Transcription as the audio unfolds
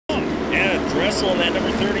Dressel in that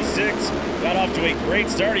number 36 got off to a great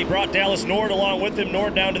start. He brought Dallas Nord along with him.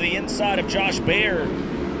 Nord down to the inside of Josh Bayer.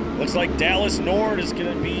 Looks like Dallas Nord is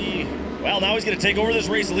going to be, well, now he's going to take over this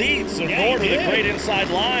race lead. So yeah, Nord with a great inside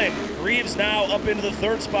line. Greaves now up into the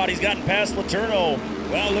third spot. He's gotten past Letourneau.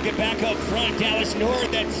 Well, looking back up front, Dallas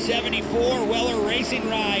Nord, that 74 Weller Racing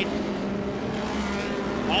ride.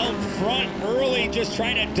 Out front early, just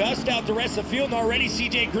trying to dust out the rest of the field, and already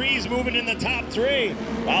CJ Greaves moving in the top 3.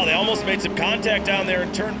 Wow, they almost made some contact down there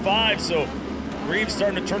in turn 5, so Greaves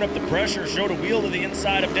starting to turn up the pressure, showed a wheel to the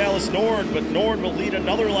inside of Dallas Nord, but Nord will lead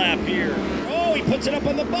another lap here. Oh, he puts it up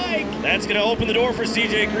on the bike. That's going to open the door for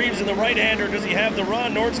CJ Greaves and the right-hander. Does he have the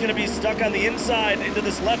run? Nord's going to be stuck on the inside into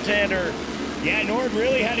this left-hander. Yeah, Nord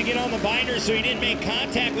really had to get on the binder so he didn't make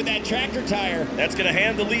contact with that tractor tire. That's going to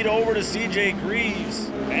hand the lead over to CJ Greaves.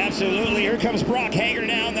 Absolutely. Here comes Brock Hager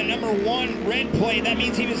now in the number 1 red plate. That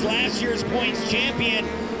means he was last year's points champion,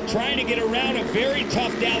 trying to get around a very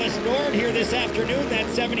tough Dallas Nord here this afternoon, that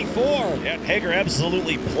 74. Yeah, Hager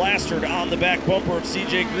absolutely plastered on the back bumper of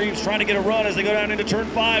CJ Greaves, trying to get a run as they go down into turn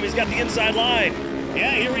 5. He's got the inside line.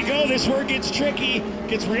 Yeah, here we go. This where it gets tricky.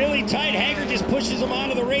 Gets really tight. Hager just pushes him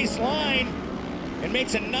out of the race line and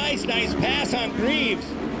makes a nice pass on Greaves.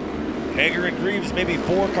 Hager and Greaves maybe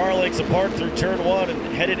 4 car lengths apart through turn 1 and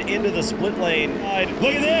headed into the split lane.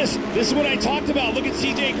 Look at this. This is what I talked about. Look at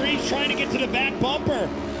CJ Greaves trying to get to the back bumper.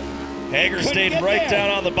 Hager stayed right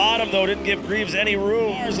down on the bottom, though, didn't give Greaves any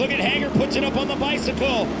room. Look at Hager, puts it up on the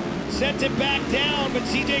bicycle. Sent it back down, but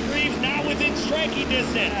CJ Greaves not within striking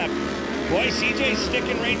distance. Boy, CJ's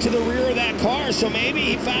sticking right to the rear of that car, so maybe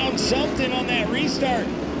he found something on that restart.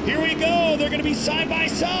 Here we go, they're gonna be side by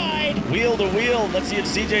side. Wheel to wheel, let's see if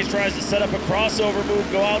CJ tries to set up a crossover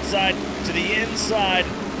move, go outside to the inside.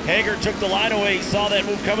 Hager took the line away, he saw that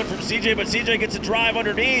move coming from CJ, but CJ gets a drive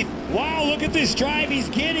underneath. Wow, look at this drive he's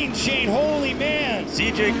getting, Shane, holy man.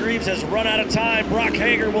 CJ Greaves has run out of time. Brock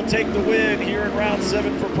Hager will take the win here in round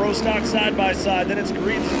 7 for Pro Stock side by side. Then it's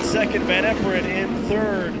Greaves in second, Van Eperen in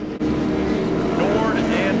third. Nord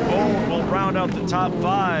and Bone will round out the top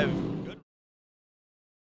 5.